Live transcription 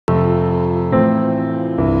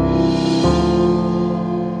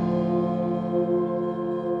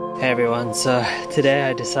Hey everyone, so today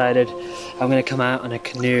I decided I'm gonna come out on a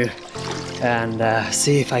canoe and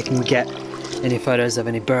see if I can get any photos of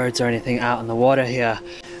any birds or anything out on the water here.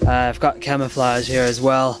 I've got camouflage here as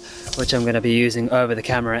well, which I'm gonna be using over the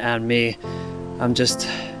camera and me. I'm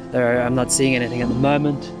not seeing anything at the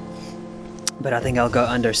moment, but I think I'll go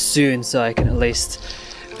under soon so I can at least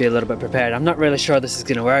be a little bit prepared. I'm not really sure this is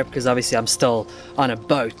gonna work because obviously I'm still on a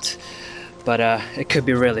boat, but it could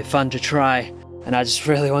be really fun to try. And I just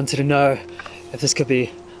really wanted to know if this could be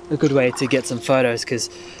a good way to get some photos, because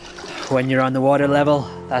when you're on the water level,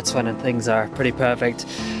 that's when things are pretty perfect.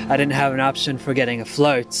 I didn't have an option for getting a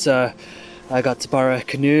float, so I got to borrow a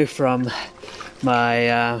canoe from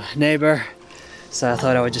my neighbor. So I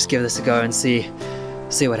thought I would just give this a go and see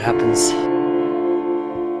what happens.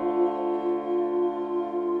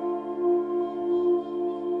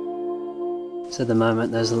 So at the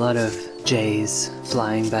moment there's a lot of jays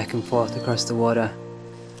flying back and forth across the water.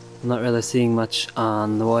 I'm not really seeing much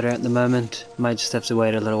on the water at the moment. Might just have to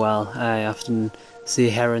wait a little while. I often see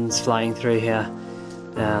herons flying through here,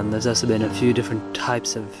 and there's also been a few different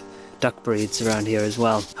types of duck breeds around here as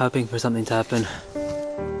well. Hoping for something to happen.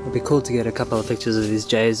 It'd be cool to get a couple of pictures of these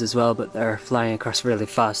jays as well, but they're flying across really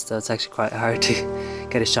fast, so it's actually quite hard to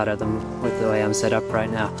get a shot of them with the way I'm set up right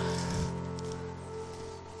now.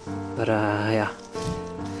 But yeah,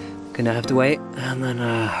 gonna have to wait, and then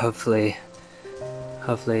hopefully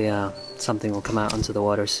something will come out onto the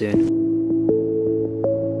water soon.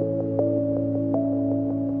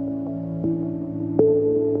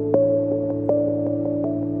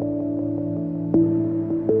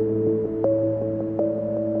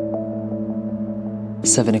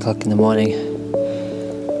 It's 7 o'clock in the morning.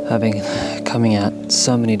 I've been coming out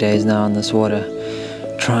so many days now on this water,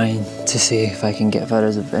 trying to see if I can get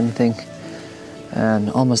photos of anything, and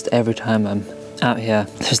almost every time I'm out here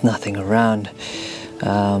there's nothing around,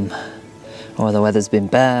 or the weather's been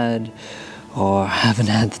bad, or I haven't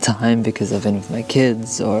had the time because I've been with my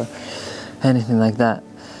kids or anything like that.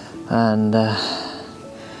 And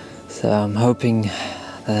so I'm hoping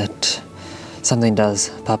that something does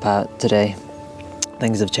pop out today.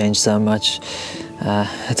 Things have changed so much.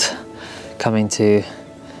 It's coming to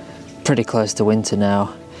pretty close to winter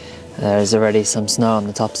now. There's already some snow on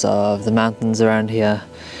the tops of the mountains around here.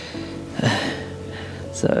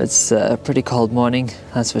 So it's a pretty cold morning,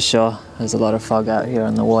 that's for sure. There's a lot of fog out here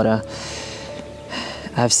on the water.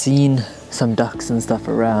 I've seen some ducks and stuff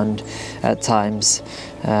around at times,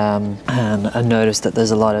 and I noticed that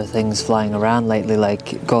there's a lot of things flying around lately,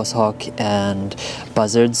 like goshawk and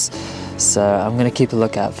buzzards. So I'm gonna keep a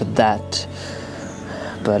lookout for that.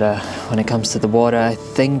 But when it comes to the water, I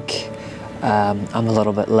think I'm a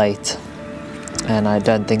little bit late, and I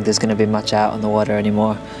don't think there's going to be much out on the water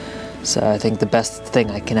anymore. So I think the best thing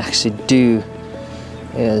I can actually do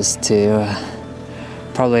is to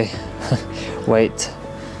probably wait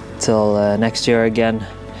till next year again,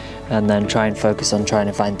 and then try and focus on trying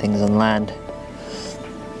to find things on land.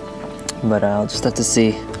 But I'll just have to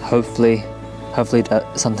see. Hopefully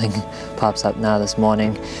something pops up now this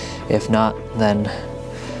morning. If not, then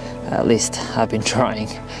at least I've been trying,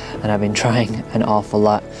 and I've been trying an awful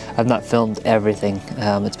lot. I've not filmed everything.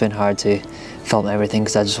 It's been hard to film everything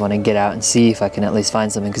because I just want to get out and see if I can at least find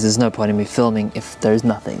something, because there's no point in me filming if there's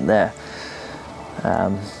nothing there.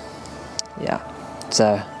 Yeah,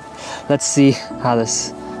 so let's see how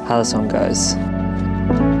this one goes.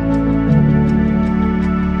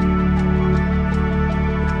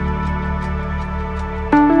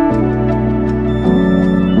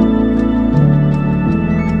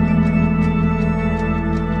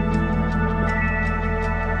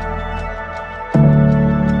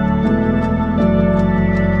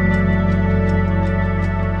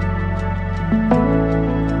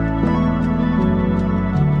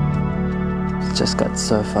 Just got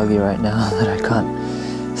so foggy right now that I can't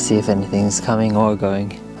see if anything's coming or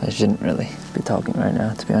going. I shouldn't really be talking right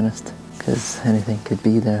now, to be honest, because anything could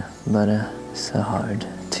be there, but it's so hard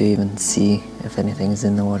to even see if anything's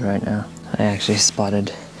in the water right now. I actually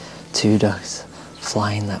spotted 2 ducks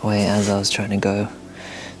flying that way as I was trying to go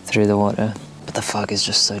through the water, but the fog is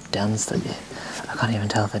just so dense that I can't even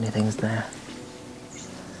tell if anything's there.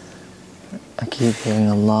 I keep hearing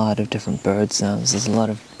a lot of different bird sounds. There's a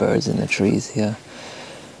lot of birds in the trees here.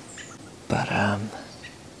 But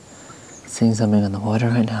seeing something on the water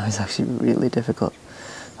right now is actually really difficult.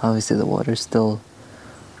 Obviously the water's still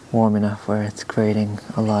warm enough where it's creating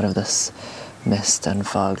a lot of this mist and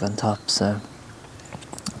fog on top, so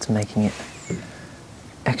it's making it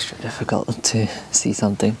extra difficult to see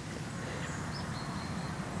something.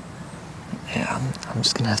 Yeah, I'm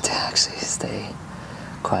just gonna have to actually stay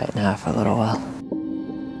quiet now for a little while.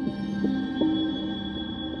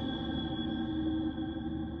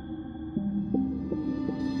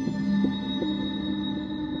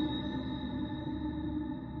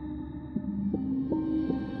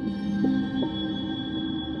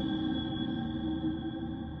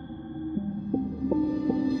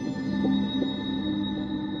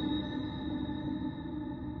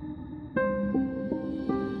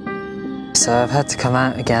 so I've had to come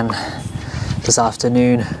out again this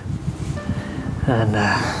afternoon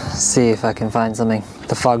and see if I can find something.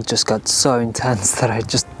 The fog just got so intense that I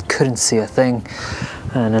just couldn't see a thing,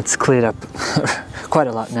 and it's cleared up quite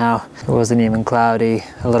a lot now. It wasn't even cloudy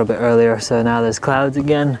a little bit earlier, so now there's clouds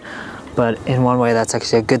again. But in one way that's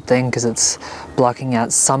actually a good thing, because it's blocking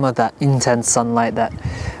out some of that intense sunlight that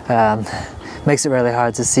makes it really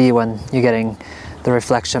hard to see when you're getting the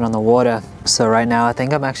reflection on the water. So right now I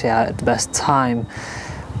think I'm actually out at the best time,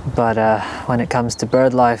 but when it comes to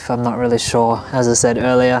bird life, I'm not really sure. As I said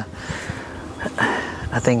earlier,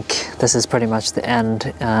 I think this is pretty much the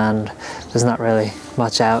end, and there's not really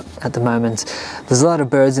much out at the moment. There's a lot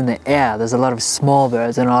of birds in the air, there's a lot of small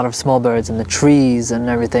birds, and a lot of small birds in the trees and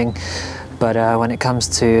everything, but when it comes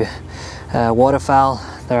to waterfowl,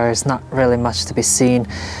 there is not really much to be seen.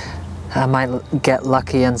 I might get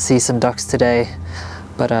lucky and see some ducks today,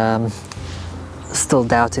 but still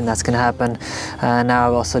doubting that's going to happen. Now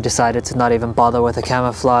I've also decided to not even bother with the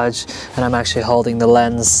camouflage, and I'm actually holding the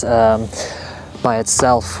lens by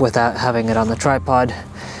itself without having it on the tripod,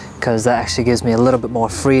 because that actually gives me a little bit more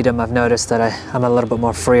freedom. I've noticed that I'm a little bit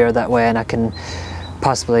more freer that way, and I can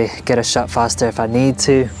possibly get a shot faster if I need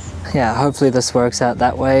to. Yeah, hopefully this works out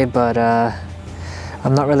that way, but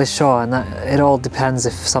I'm not really sure, and it all depends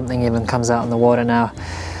if something even comes out in the water now.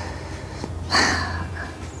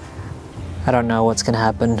 I don't know what's gonna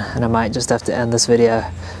happen, and I might just have to end this video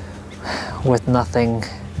with nothing.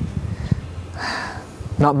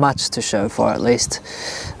 Not much to show for, at least.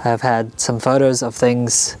 I've had some photos of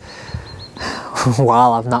things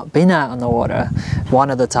while I've not been out on the water. One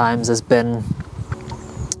of the times has been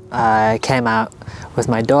I came out with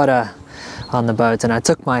my daughter on the boat, and I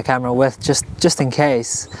took my camera with just in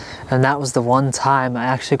case, and that was the one time I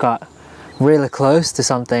actually got really close to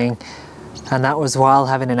something, and that was while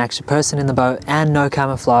having an extra person in the boat and no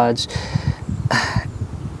camouflage.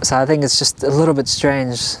 So I think it's just a little bit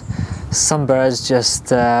strange. Some birds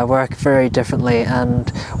just work very differently, and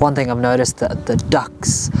one thing I've noticed, that the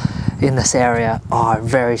ducks in this area are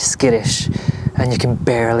very skittish, and you can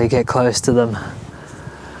barely get close to them.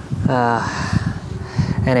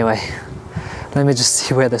 Anyway, let me just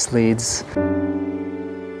see where this leads.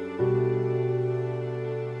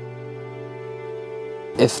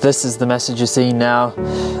 If this is the message you're seeing now,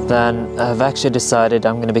 then I've actually decided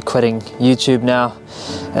I'm going to be quitting YouTube now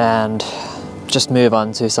and just move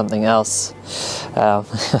on to something else.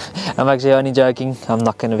 I'm actually only joking. I'm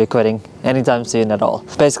not going to be quitting anytime soon at all.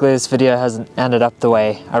 Basically, this video hasn't ended up the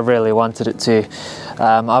way I really wanted it to.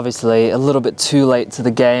 Obviously a little bit too late to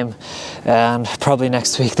the game, and probably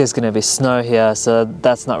next week there's going to be snow here, so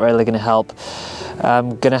that's not really going to help.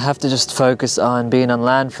 I'm going to have to just focus on being on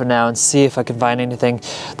land for now and see if I can find anything.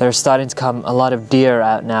 There's starting to come a lot of deer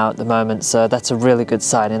out now at the moment, so that's a really good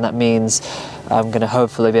sign, and that means I'm going to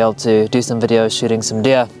hopefully be able to do some videos shooting some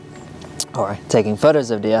deer, or taking photos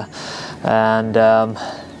of deer. And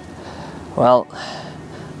well,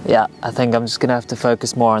 yeah, I think I'm just going to have to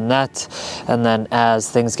focus more on that, and then as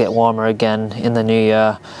things get warmer again in the new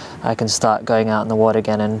year, I can start going out in the water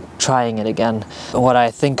again and trying it again. What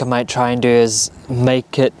I think I might try and do is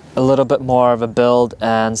make it a little bit more of a build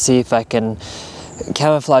and see if I can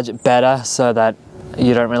camouflage it better so that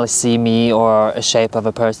you don't really see me or a shape of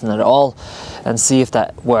a person at all, and see if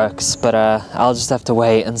that works. But I'll just have to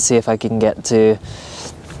wait and see if I can get to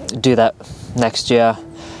do that next year.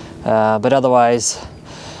 But otherwise,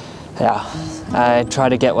 yeah, I try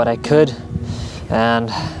to get what I could, and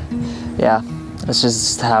yeah, that's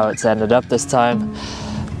just how it's ended up this time.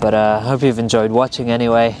 But I hope you've enjoyed watching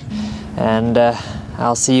anyway, and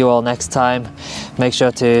I'll see you all next time. Make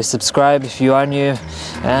sure to subscribe if you are new,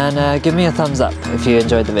 and give me a thumbs up if you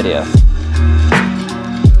enjoyed the video.